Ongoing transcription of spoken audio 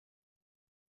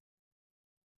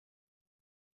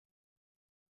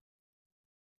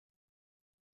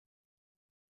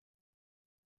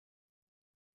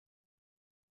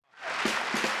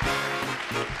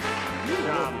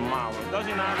Does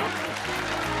he not? No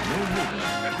movement.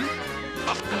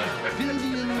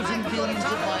 Billions and billions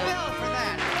of miles. For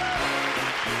that.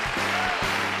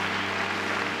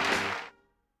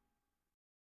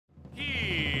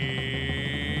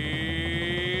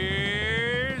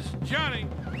 Here's Johnny.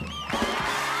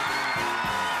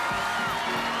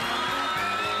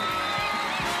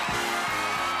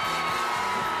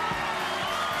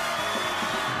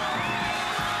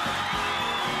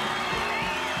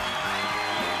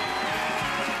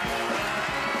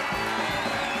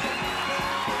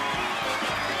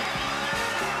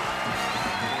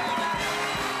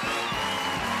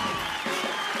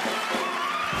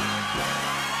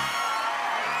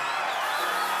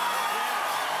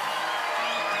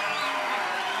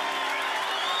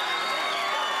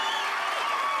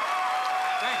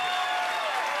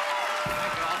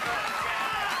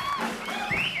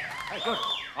 Good.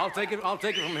 I'll take it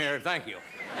from here. Thank you.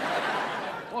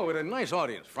 Oh, what a nice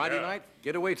audience. Friday night,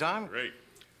 getaway time. Great.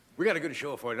 We got a good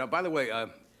show for you. Now, by the way,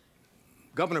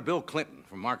 Governor Bill Clinton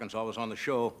from Arkansas was on the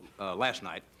show last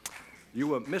night.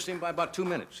 You missed him by about 2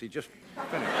 minutes. He just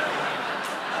finished.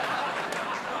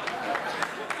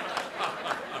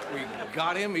 We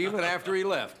got him even after he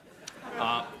left.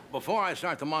 Before I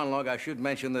start the monologue, I should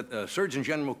mention that Surgeon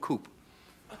General Coop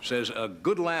says a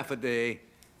good laugh a day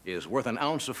is worth an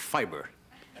ounce of fiber.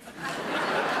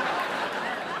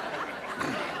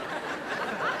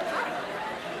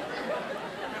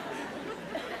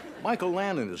 Michael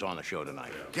Landon is on the show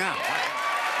tonight. Yeah.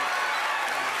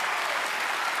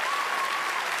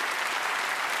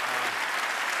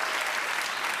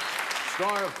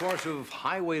 Star, of course, of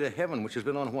Highway to Heaven, which has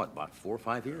been on, what, about 4 or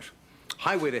 5 years?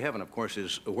 Highway to Heaven, of course,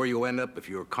 is where you end up if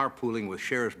you're carpooling with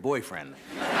Cher's boyfriend.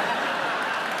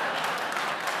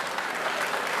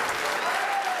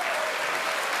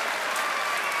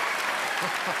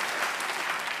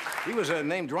 He was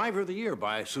named Driver of the Year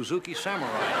by Suzuki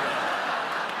Samurai.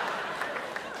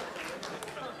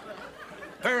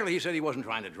 Apparently, he said he wasn't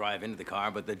trying to drive into the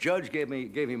car, but the judge gave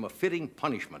him a fitting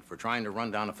punishment for trying to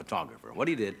run down a photographer. What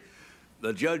he did,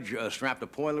 the judge strapped a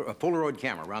Polaroid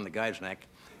camera around the guy's neck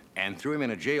and threw him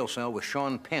in a jail cell with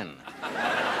Sean Penn.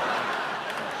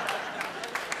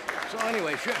 So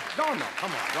anyway, don't,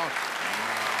 come on, don't.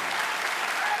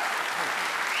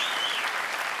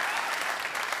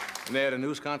 And they had a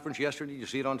news conference yesterday. Did you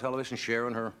see it on television? Cher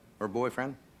and her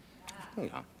boyfriend?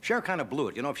 Yeah. Cher kind of blew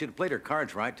it. You know, if she'd have played her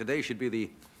cards right, today she'd be the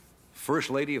First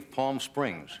Lady of Palm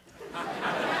Springs.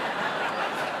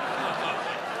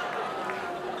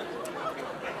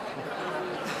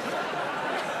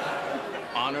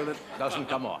 Honor that doesn't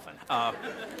come often.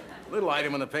 Little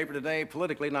item in the paper today.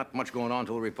 Politically, not much going on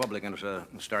until the Republicans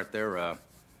start their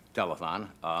telethon.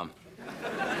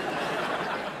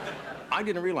 I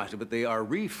didn't realize it, but they are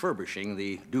refurbishing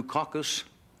the Dukakis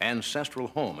ancestral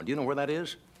home. And do you know where that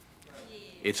is?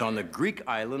 It's on the Greek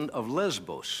island of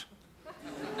Lesbos.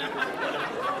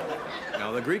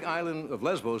 Now, the Greek island of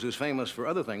Lesbos is famous for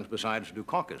other things besides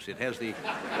Dukakis. It has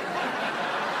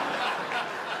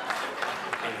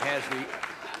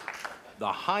the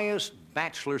highest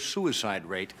bachelor suicide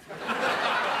rate.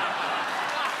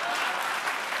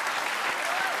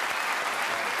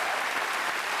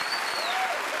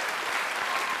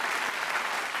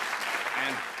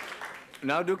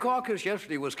 Now, Dukakis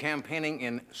yesterday was campaigning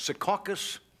in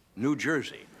Secaucus, New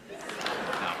Jersey.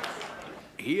 Now,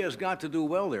 he has got to do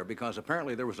well there because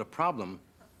apparently there was a problem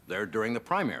there during the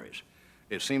primaries.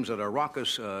 It seems that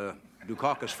Arrakis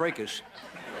Dukakis Fracas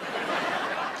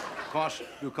cost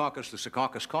Dukakis the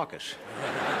Secaucus caucus.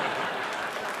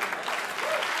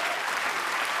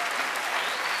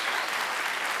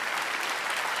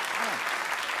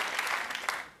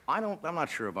 I'm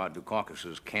not sure about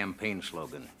Dukakis's campaign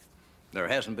slogan. There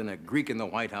hasn't been a Greek in the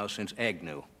White House since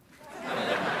Agnew.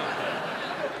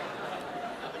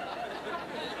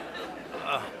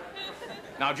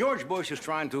 Now, George Bush is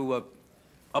trying to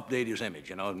update his image,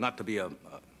 you know, not to be a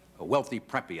wealthy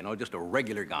preppy, you know, just a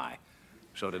regular guy.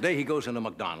 So today he goes into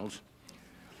McDonald's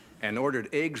and ordered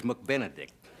eggs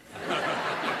McBenedict.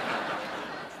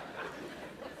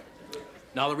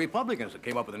 Now, the Republicans that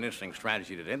came up with an interesting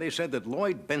strategy today, they said that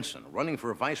Lloyd Benson, running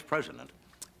for vice president,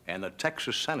 and the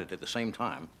Texas Senate at the same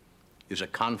time is a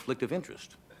conflict of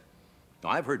interest.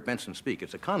 Now, I've heard Benson speak.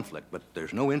 It's a conflict, but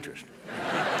there's no interest. There's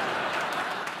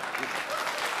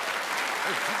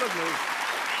some good news.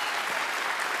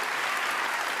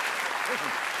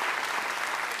 Listen.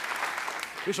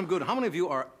 Here's some good. How many of you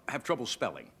have trouble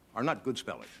spelling? Are not good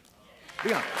spellers?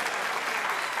 Be honest.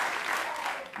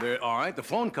 All right, the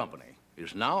phone company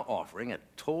is now offering a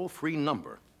toll-free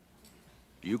number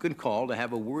you can call to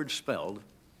have a word spelled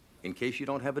in case you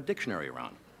don't have a dictionary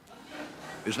around.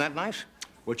 Isn't that nice?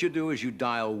 What you do is you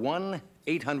dial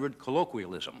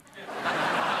 1-800-colloquialism.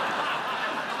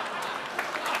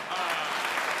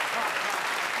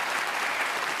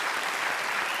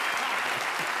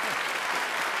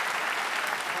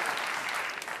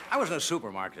 I was in a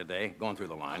supermarket today, going through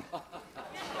the line.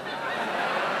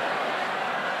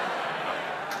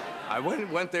 I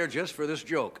went there just for this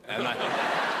joke, and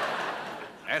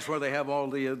that's where they have all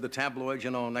the tabloids, you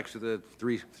know, next to the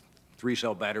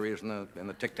three-cell batteries and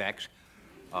the Tic Tacs.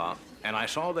 And I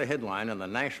saw the headline in the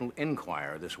National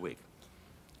Enquirer this week.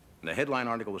 And the headline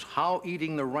article was, "How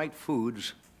Eating the Right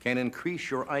Foods Can Increase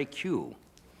Your IQ."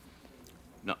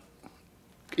 Now,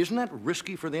 isn't that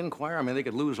risky for the Enquirer? I mean, they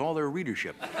could lose all their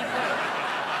readership.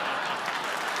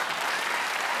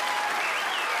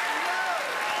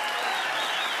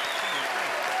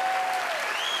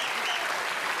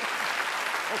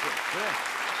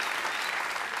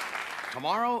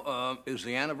 Tomorrow is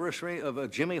the anniversary of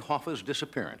Jimmy Hoffa's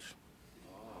disappearance.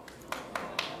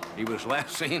 He was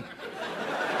last seen.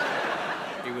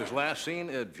 He was last seen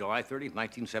July 30th,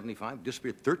 1975.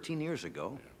 Disappeared 13 years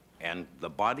ago, and the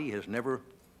body has never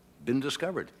been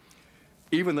discovered.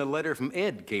 Even the letter from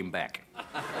Ed came back.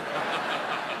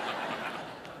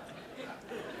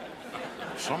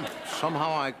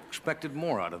 Somehow I expected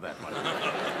more out of that one.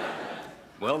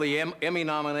 Well, the Emmy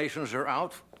nominations are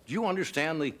out. Do you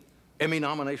understand the Emmy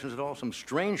nominations at all? Some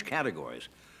strange categories.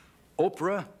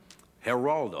 Oprah,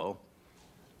 Geraldo,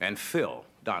 and Phil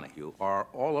Donahue are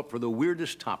all up for the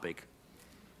weirdest topic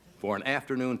for an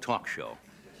afternoon talk show.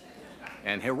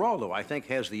 And Geraldo, I think,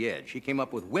 has the edge. He came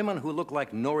up with women who look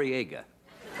like Noriega.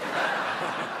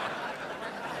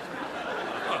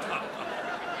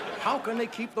 How can they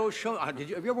keep those shows? Have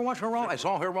you ever watched Geraldo? I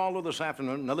saw Geraldo this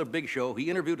afternoon, another big show. He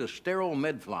interviewed a sterile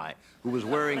medfly who was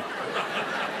wearing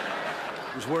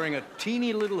a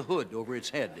teeny little hood over its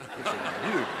head. It's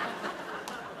weird.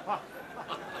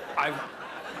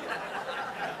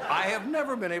 I have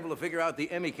never been able to figure out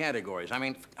the Emmy categories. I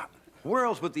mean, where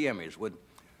else but the Emmys would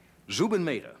Zubin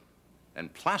Mehta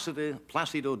and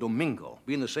Placido Domingo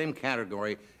be in the same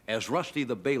category as Rusty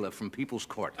the Bailiff from People's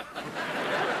Court?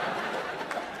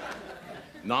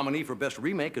 Nominee for Best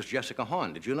Remake is Jessica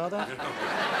Hahn. Did you know that?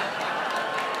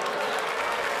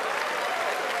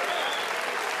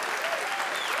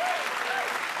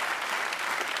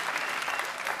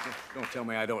 Don't tell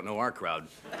me I don't know our crowd.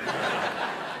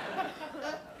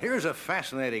 Here's a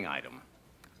fascinating item.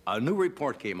 A new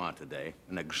report came out today,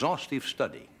 an exhaustive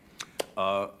study.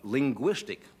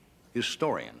 Linguistic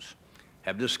historians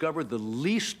have discovered the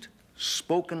least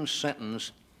spoken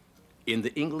sentence in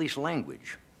the English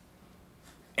language.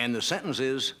 And the sentence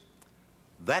is,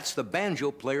 "That's the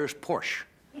banjo player's Porsche."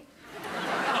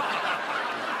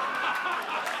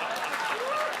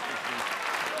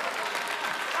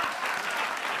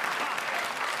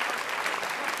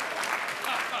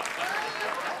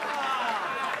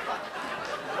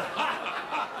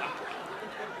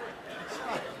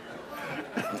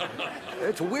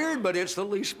 It's weird, but it's the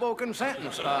least spoken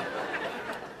sentence.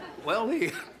 Well,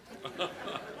 you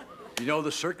know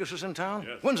the circus is in town?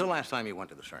 Yes. When's the last time you went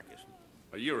to the circus?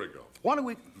 A year ago. Why don't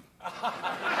we...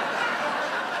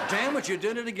 Damn it, you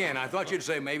did it again. I thought you'd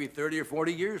say maybe 30 or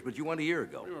 40 years, but you went a year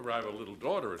ago. Remember, I have a little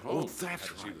daughter at home. Oh, that's Had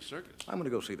to right. see the circus. I'm going to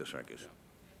go see the circus. Yeah.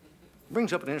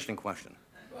 Brings up an interesting question.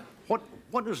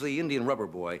 What does the Indian rubber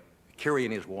boy carry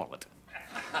in his wallet?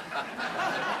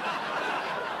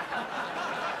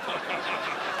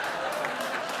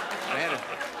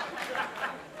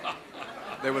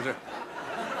 There was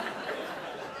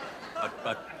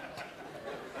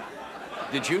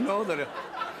did you know that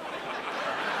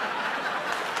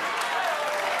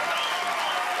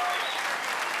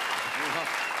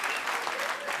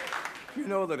you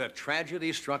know that a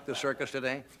tragedy struck the circus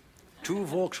today? 2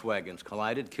 Volkswagens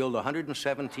collided, killed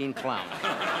 117 clowns.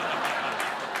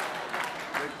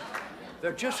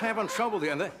 They're just having trouble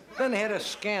there. And then they had a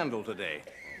scandal today.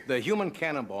 The Human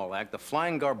Cannonball Act, the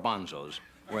Flying Garbanzos,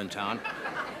 were in town.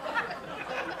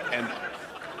 And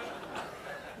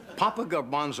Papa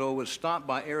Garbanzo was stopped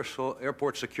by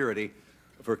airport security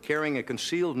for carrying a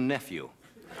concealed nephew.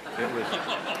 It was...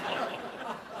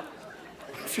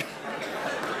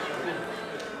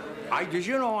 Did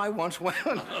you know I once went...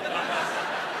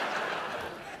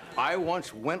 I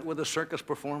once went with a circus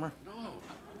performer? No.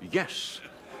 Yes.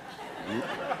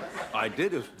 I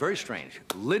did. It was very strange.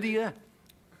 Lydia,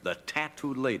 the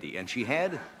tattooed lady, and she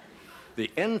had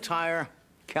the entire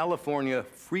California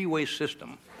freeway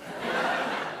system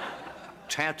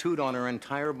tattooed on her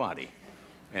entire body.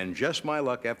 And just my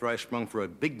luck, after I sprung for a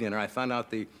big dinner, I found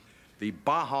out the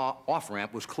Baja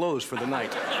off-ramp was closed for the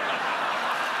night.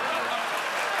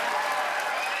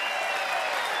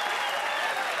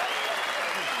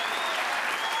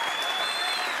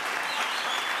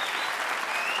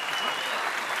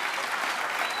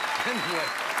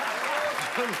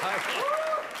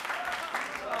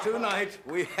 Tonight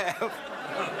we have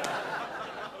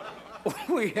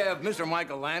Mr.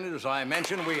 Michael Landon, as I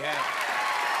mentioned. We have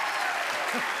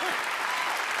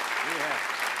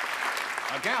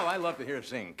a gal I love to hear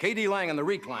sing, Katie Lang and the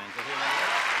Reclines.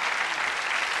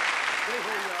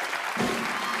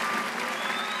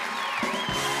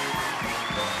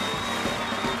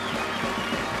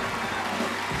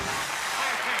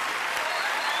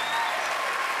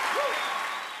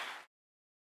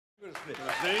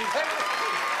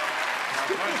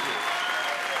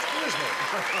 Excuse me.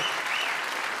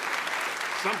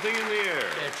 Something in the air.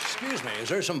 Excuse me, is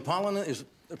there some pollen? Is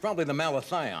probably the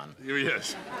malathion.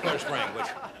 Yes. Hairspray, which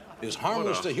is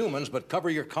harmless to humans, but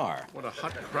cover your car. What a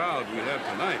hot crowd we have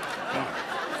tonight.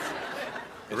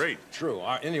 Great. True.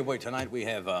 Anyway, tonight we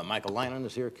have Michael Landon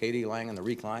is here, Katie Lang and the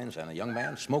Reclines, and a young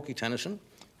man, Smokey Tennyson,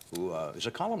 who is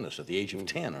a columnist at the age of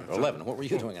 10 or 11. What were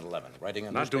you doing at 11? Writing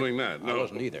a newspaper? Not doing that, no. I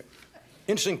wasn't either.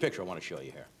 Interesting picture I want to show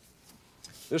you here.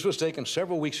 This was taken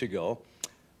several weeks ago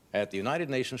at the United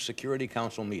Nations Security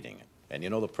Council meeting. And you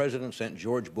know, the president sent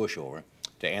George Bush over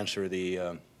to answer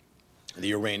the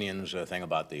Iranians' thing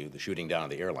about the shooting down of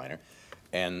the airliner.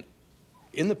 And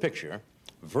in the picture,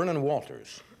 Vernon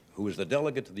Walters, who is the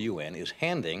delegate to the UN, is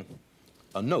handing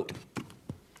a note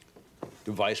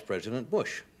to Vice President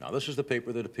Bush. Now, this is the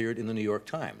paper that appeared in the New York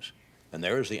Times. And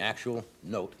there is the actual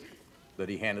note that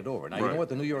he handed over. Now, you know what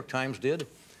the New York Times did?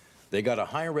 They got a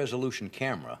high-resolution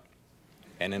camera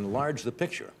and enlarged the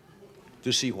picture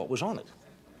to see what was on it.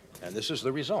 And this is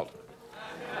the result.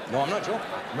 No, I'm not joking.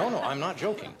 No, I'm not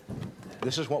joking.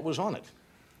 This is what was on it.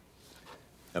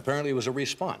 Apparently, it was a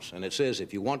response, and it says,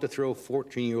 if you want to throw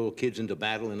 14-year-old kids into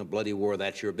battle in a bloody war,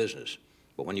 that's your business.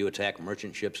 But when you attack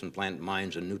merchant ships and plant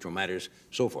mines and neutral matters,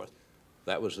 so forth.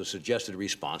 That was the suggested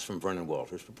response from Vernon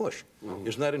Walters to Bush.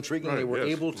 Isn't that intriguing? Right, they were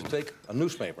yes. able to take a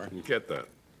newspaper. You get that.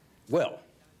 Well,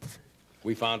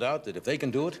 we found out that if they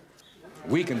can do it,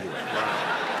 we can do it.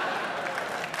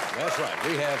 That's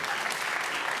right.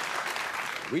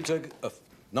 We took a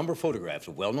number of photographs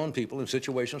of well-known people in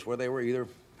situations where they were either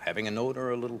having a note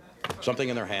or a little something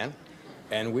in their hand,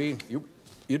 and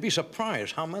you'd be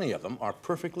surprised how many of them are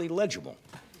perfectly legible.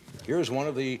 Here's one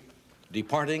of the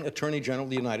departing Attorney General of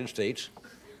the United States,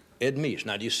 Ed Meese.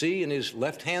 Now, do you see in his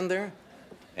left hand there?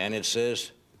 And it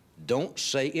says, don't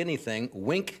say anything,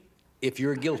 wink if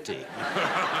you're guilty.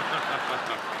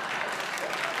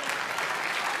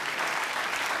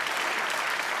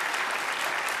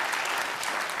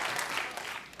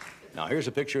 Now, here's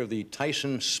a picture of the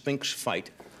Tyson-Spinks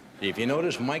fight. If you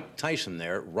notice Mike Tyson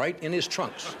there, right in his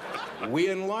trunks. We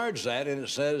enlarge that, and it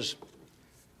says,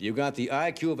 you got the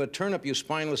IQ of a turnip, you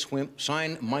spineless wimp.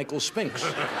 Sign, Michael Spinks.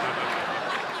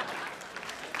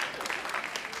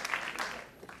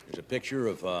 There's a picture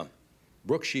of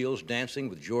Brooke Shields dancing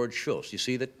with George Shultz. You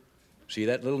see that? See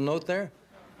that little note there?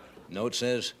 Note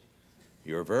says,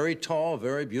 you're a very tall,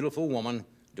 very beautiful woman.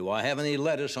 Do I have any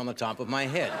lettuce on the top of my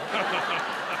head?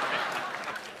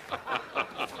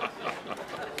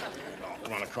 I'll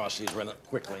run across these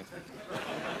quickly.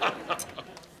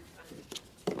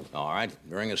 All right.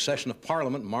 During a session of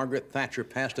Parliament, Margaret Thatcher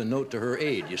passed a note to her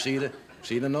aide. You see the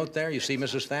note there? You see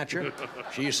Mrs. Thatcher?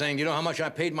 She's saying, you know how much I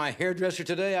paid my hairdresser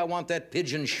today? I want that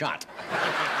pigeon shot.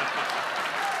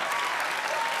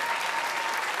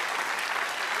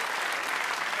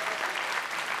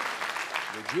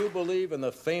 Would you believe in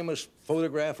the famous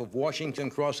photograph of Washington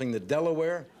crossing the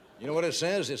Delaware? You know what it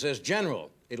says? It says,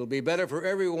 General, it'll be better for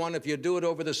everyone if you do it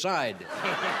over the side. That's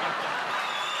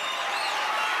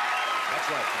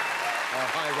right. Our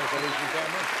high-resolution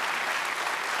camera.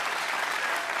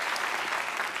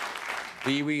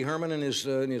 Pee Wee Herman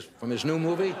from his new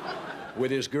movie with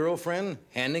his girlfriend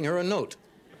handing her a note.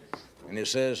 And it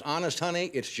says, honest, honey,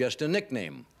 it's just a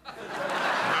nickname.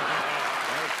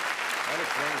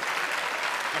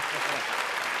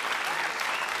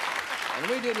 And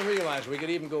we didn't realize we could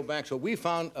even go back, so we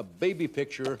found a baby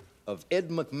picture of Ed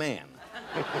McMahon.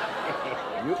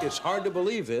 It's hard to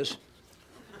believe this.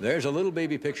 There's a little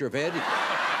baby picture of Ed.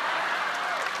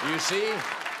 You see,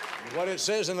 what it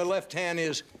says in the left hand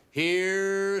is,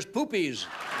 here's Poopies.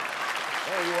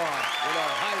 There you are, with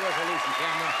our high-resolution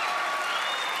camera.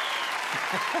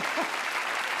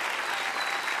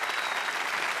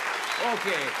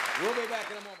 Okay, we'll be back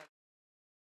in a moment.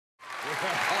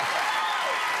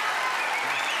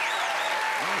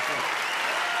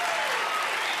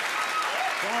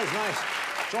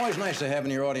 It's always nice to have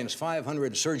in your audience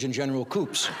 500 Surgeon General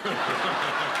coups.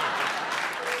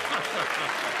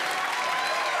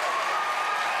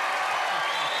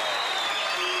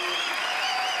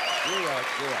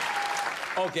 You're right.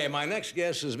 Okay, my next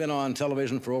guest has been on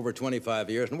television for over 25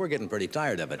 years, and we're getting pretty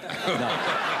tired of it.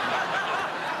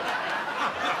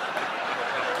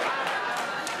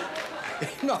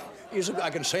 No. No, I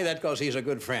can say that because he's a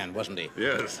good friend, wasn't he?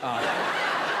 Yes.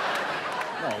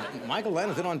 No, Michael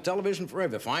Landon's been on television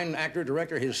forever. Fine actor,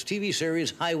 director. His TV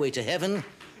series, Highway to Heaven,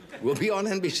 will be on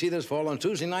NBC this fall on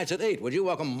Tuesday nights at 8. Would you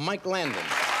welcome Mike Landon?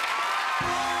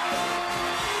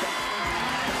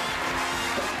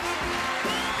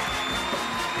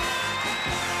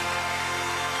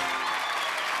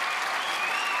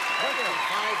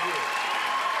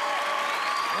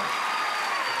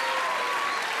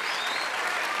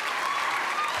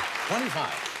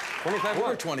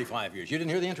 Over 25 years. You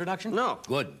didn't hear the introduction? No.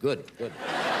 Good.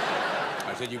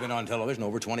 I said you've been on television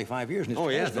over 25 years. And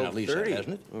it's been at least 30. That,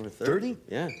 hasn't it? Over 30?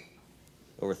 Yeah.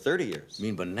 Over 30 years. You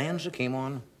mean Bonanza came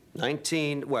on?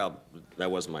 Well,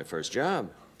 that wasn't my first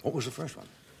job. What was the first one?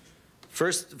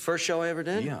 First show I ever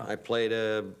did? Yeah. I played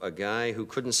a guy who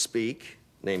couldn't speak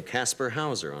named Casper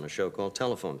Hauser on a show called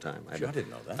Telephone Time. I didn't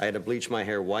know that. I had to bleach my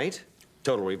hair white.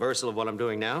 Total reversal of what I'm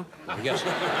doing now. I guess.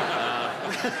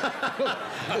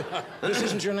 This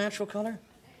isn't your natural color?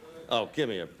 Oh, give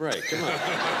me a break. Come on.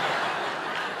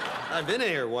 I've been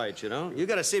here white, you know. You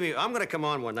got to see me. I'm going to come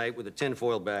on one night with the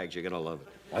tinfoil bags. You're going to love it.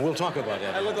 Well, we'll talk about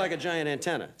that. I look like a giant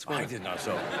antenna. I did not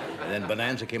so. And then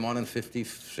Bonanza came on in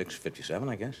 56, 57,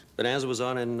 I guess. Bonanza was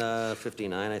on in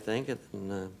 59, I think.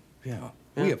 And, yeah.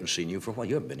 We haven't seen you for what?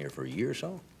 You haven't been here for a year or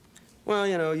so? Well,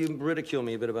 you know, you ridicule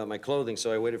me a bit about my clothing,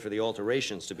 so I waited for the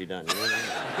alterations to be done, you know?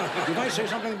 Did I say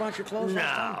something about your clothes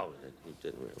last time? No, you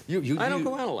didn't really. I don't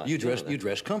go out a lot. You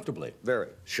dress comfortably. Very.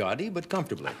 Shoddy, but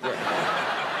comfortably.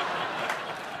 Yeah.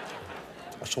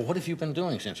 So what have you been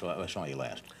doing since I saw you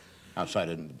last? Outside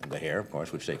of the hair, of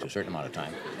course, which takes a certain amount of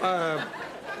time.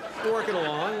 Working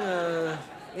along.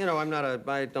 You know,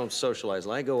 I don't socialize.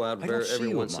 I go out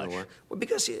every once in a while. Well,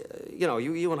 because, you know,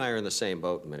 you and I are in the same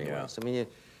boat in many ways. I mean,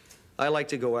 I like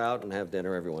to go out and have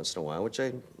dinner every once in a while, which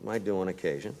I might do on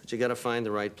occasion. But you got to find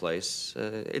the right place.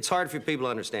 It's hard for people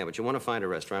to understand, but you want to find a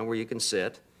restaurant where you can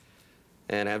sit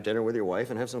and have dinner with your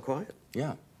wife and have some quiet.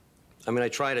 Yeah. I mean, I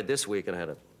tried it this week and I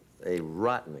had a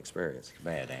rotten experience.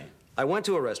 Bad, eh? I went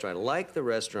to a restaurant. I liked the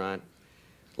restaurant.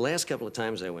 Last couple of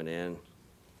times I went in,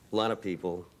 a lot of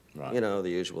people. Right. You know, the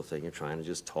usual thing. You're trying to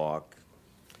just talk.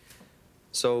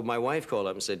 So my wife called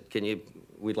up and said,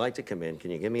 we'd like to come in.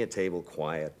 Can you give me a table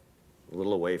quiet, a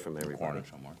little away from everybody? Corner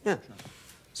somewhere. Yeah.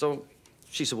 So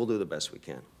she said, we'll do the best we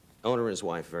can. Owner and his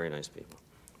wife, very nice people.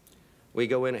 We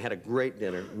go in and had a great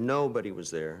dinner. Nobody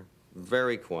was there.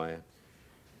 Very quiet.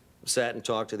 Sat and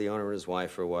talked to the owner and his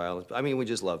wife for a while. I mean, we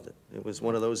just loved it. It was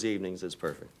one of those evenings that's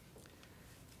perfect.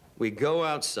 We go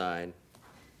outside.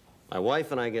 My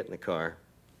wife and I get in the car.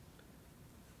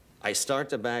 I start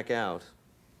to back out.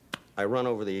 I run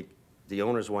over the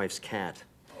owner's wife's cat.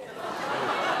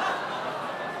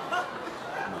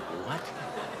 What?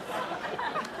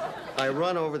 I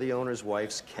run over the owner's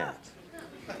wife's cat.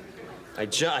 I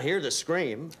hear the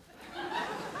scream.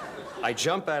 I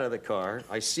jump out of the car.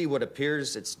 I see what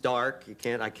appears, it's dark.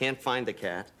 I can't find the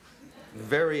cat.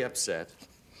 Very upset.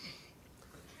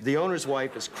 The owner's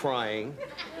wife is crying.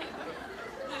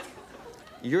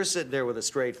 You're sitting there with a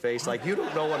straight face like you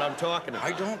don't know what I'm talking about. I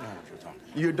don't know what you're talking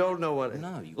about. You don't know what...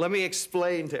 No, Let me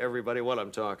explain to everybody what I'm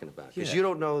talking about, because you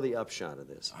don't know the upshot of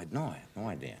this. I have no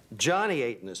idea. Johnny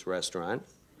ate in this restaurant,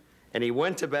 and he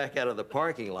went to back out of the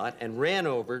parking lot and ran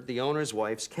over the owner's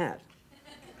wife's cat.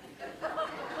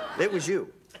 It was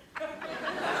you.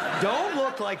 Don't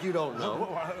look like you don't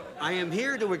know. I am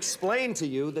here to explain to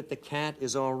you that the cat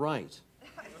is all right.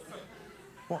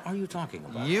 What are you talking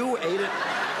about? You ate it...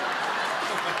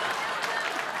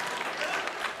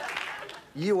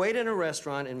 You ate in a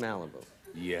restaurant in Malibu.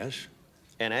 Yes.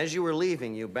 And as you were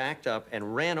leaving, you backed up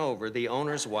and ran over the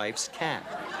owner's wife's cat.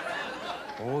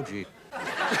 Oh, gee.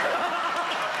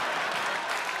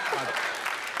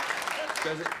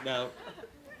 Does it? No.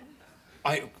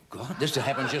 God, this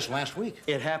happened just last week.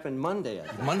 It happened Monday, I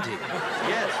think. Monday?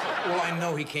 Yes. Well, I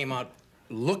know he came out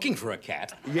looking for a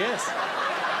cat. Yes.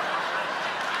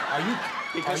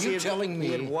 Are you telling me...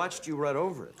 He had watched you run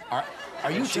over it.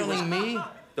 Are you telling me...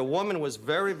 The woman was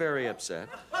very, very upset.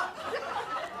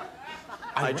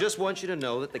 I just want you to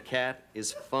know that the cat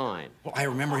is fine. Well, I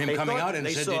remember him coming out and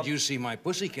said, did you see my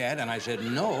pussy cat? And I said,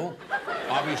 no.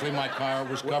 Obviously, my car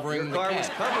was covering the cat. Your car was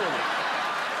covering it.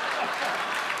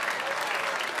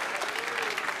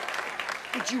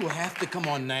 Did you have to come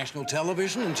on national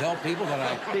television and tell people that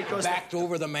I backed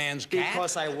over the man's cat?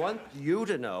 Because I want you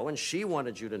to know, and she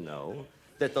wanted you to know,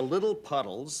 that the little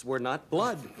puddles were not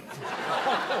blood.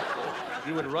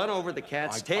 You would run over the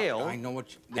cat's tail. I know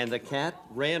what. And the cat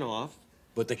ran off.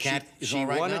 But the cat is all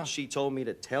right now? She told me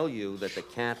to tell you that the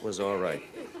cat was all right.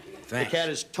 Thanks. The cat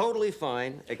is totally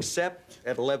fine, except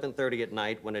at 11:30 at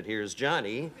night when it hears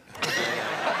Johnny. All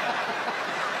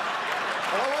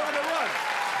over the run.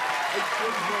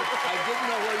 I didn't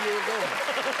know where you were going.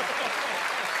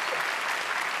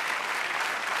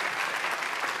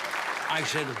 I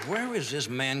said, where is this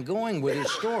man going with his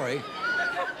story?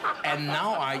 And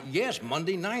now yes,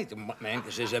 Monday night, the man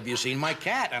says, have you seen my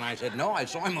cat? And I said, no, I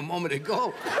saw him a moment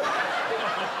ago.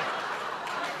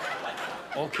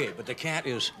 Okay, but the cat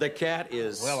is... The cat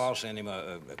is... Well, I'll send him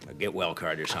a get well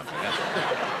card or something. That's a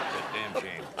damn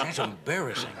shame. That's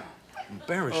embarrassing.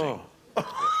 Embarrassing. Oh.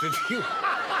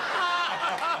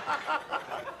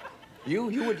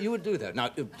 You would do that. Now,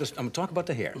 I'm talking about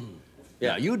the hair.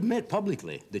 Yeah, you admit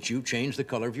publicly that you changed the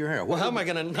color of your hair. Well, how am I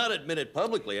going to not admit it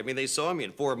publicly? I mean, they saw me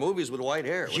in 4 movies with white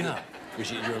hair. Yeah. You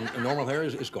see, your normal hair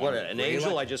is gone. What, an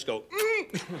angel? I just go,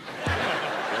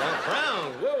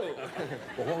 brown, whoa.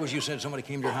 Well, what was you said? Somebody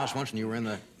came to your house once and you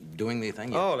were doing the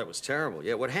thing? Oh, that was terrible.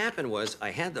 Yeah, what happened was I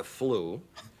had the flu.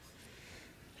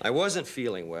 I wasn't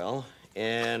feeling well,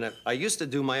 and I used to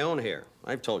do my own hair.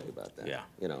 I've told you about that. Yeah.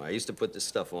 You know, I used to put this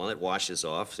stuff on. It washes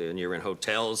off, and you're in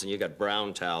hotels, and you got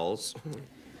brown towels.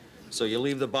 So you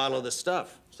leave the bottle of the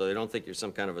stuff, so they don't think you're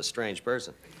some kind of a strange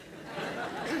person.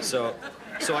 So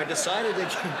I decided to...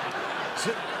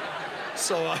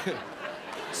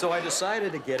 So I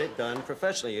decided to get it done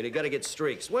professionally. You got to get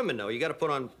streaks. Women know. You got to put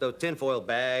on the tinfoil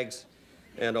bags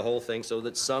and the whole thing so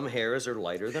that some hairs are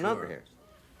lighter than other hairs.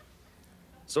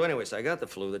 So anyways, I got the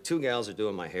flu. The 2 gals are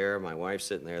doing my hair. My wife's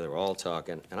sitting there. They're all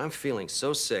talking. And I'm feeling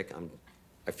so sick,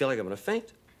 I feel like I'm going to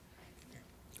faint.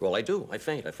 Well, I do. I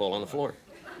faint. I fall on the floor.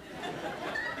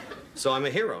 So I'm a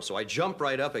hero. So I jump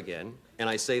right up again, and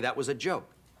I say that was a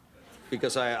joke.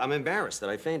 Because I'm embarrassed that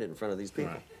I fainted in front of these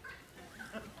people. Right.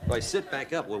 So I sit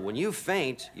back up. Well, when you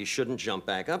faint, you shouldn't jump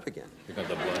back up again. Because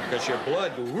the blood. Because your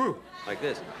blood goes whoo, like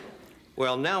this.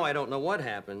 Well, now I don't know what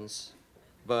happens,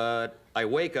 but I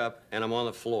wake up and I'm on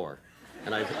the floor.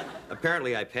 And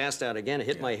apparently I passed out again,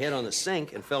 hit my head on the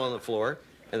sink and fell on the floor.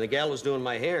 And the gal who's doing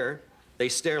my hair, they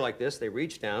stare like this, they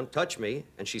reach down, touch me,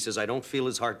 and she says, I don't feel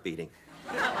his heart beating.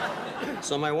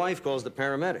 So my wife calls the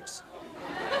paramedics.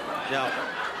 Now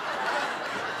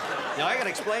I gotta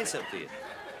explain something to you.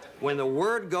 When the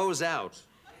word goes out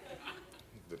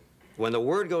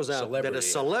that a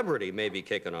celebrity may be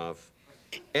kicking off,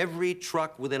 every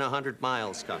truck within 100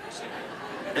 miles comes.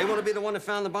 They want to be the one that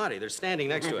found the body. They're standing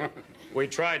next to it. We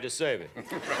tried to save it.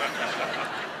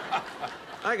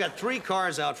 I got 3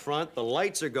 cars out front. The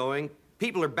lights are going.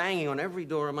 People are banging on every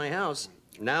door of my house.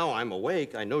 Now I'm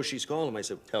awake. I know she's calling them. I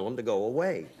said, tell them to go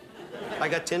away. I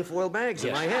got tinfoil bags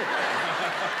in my head.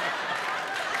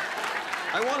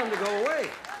 I want them to go away.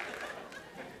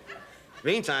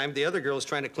 Meantime, the other girl's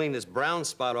trying to clean this brown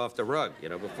spot off the rug, you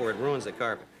know, before it ruins the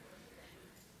carpet.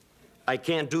 I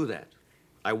can't do that.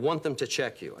 I want them to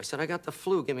check you. I said, I got the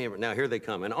flu, give me a... Now, here they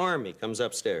come. An army comes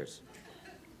upstairs.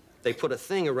 They put a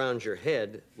thing around your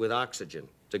head with oxygen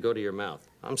to go to your mouth.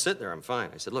 I'm sitting there, I'm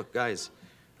fine. I said, look, guys,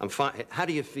 I'm fine. How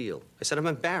do you feel? I said, I'm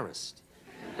embarrassed.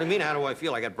 What do you mean, how do I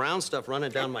feel? I got brown stuff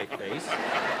running down my face.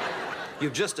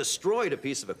 You've just destroyed a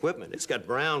piece of equipment. It's got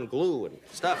brown glue and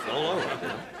stuff all over it, you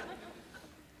know?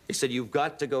 He said, you've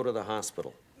got to go to the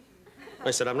hospital.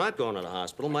 I said, I'm not going to the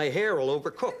hospital. My hair will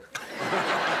overcook.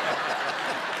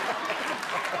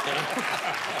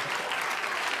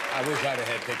 I wish I'd have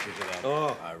had pictures of that.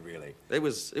 Oh, really. It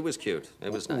was cute.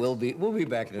 It was nice. We'll be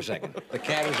back in a second. The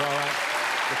cat is all right.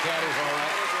 The cat is all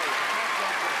right.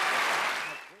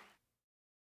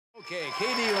 Okay,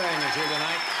 K.D. Lang is here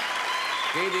tonight.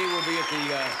 K.D. will be at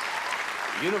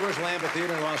the Universal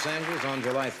Amphitheater in Los Angeles on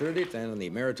July 30th and in the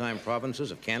Maritime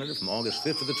Provinces of Canada from August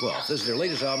 5th to the 12th. This is their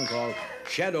latest album called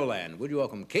Shadowland. Would you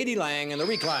welcome K.D. Lang and the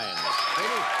Recline? K.D.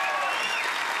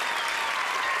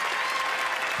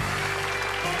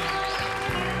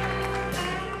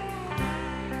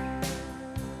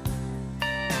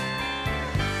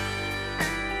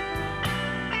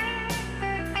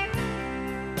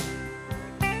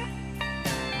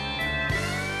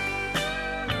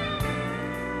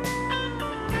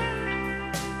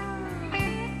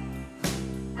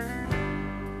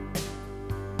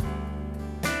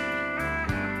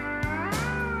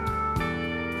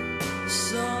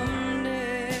 So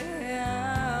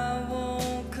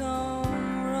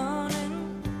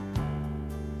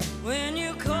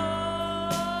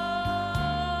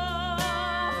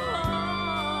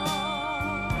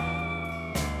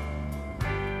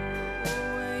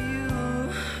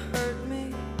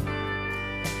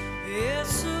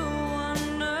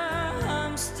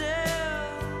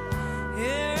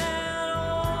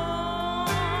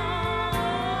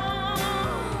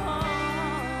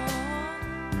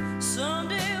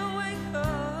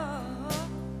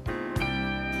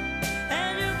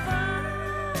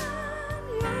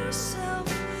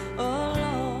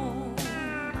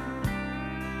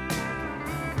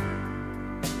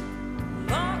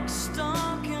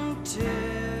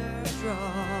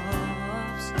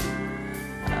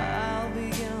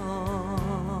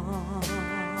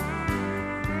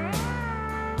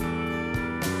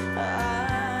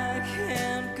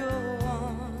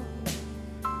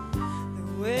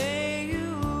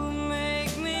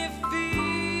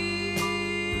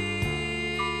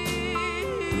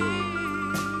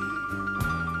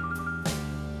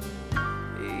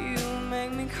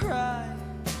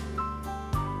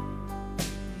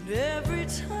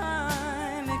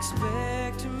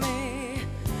expect to make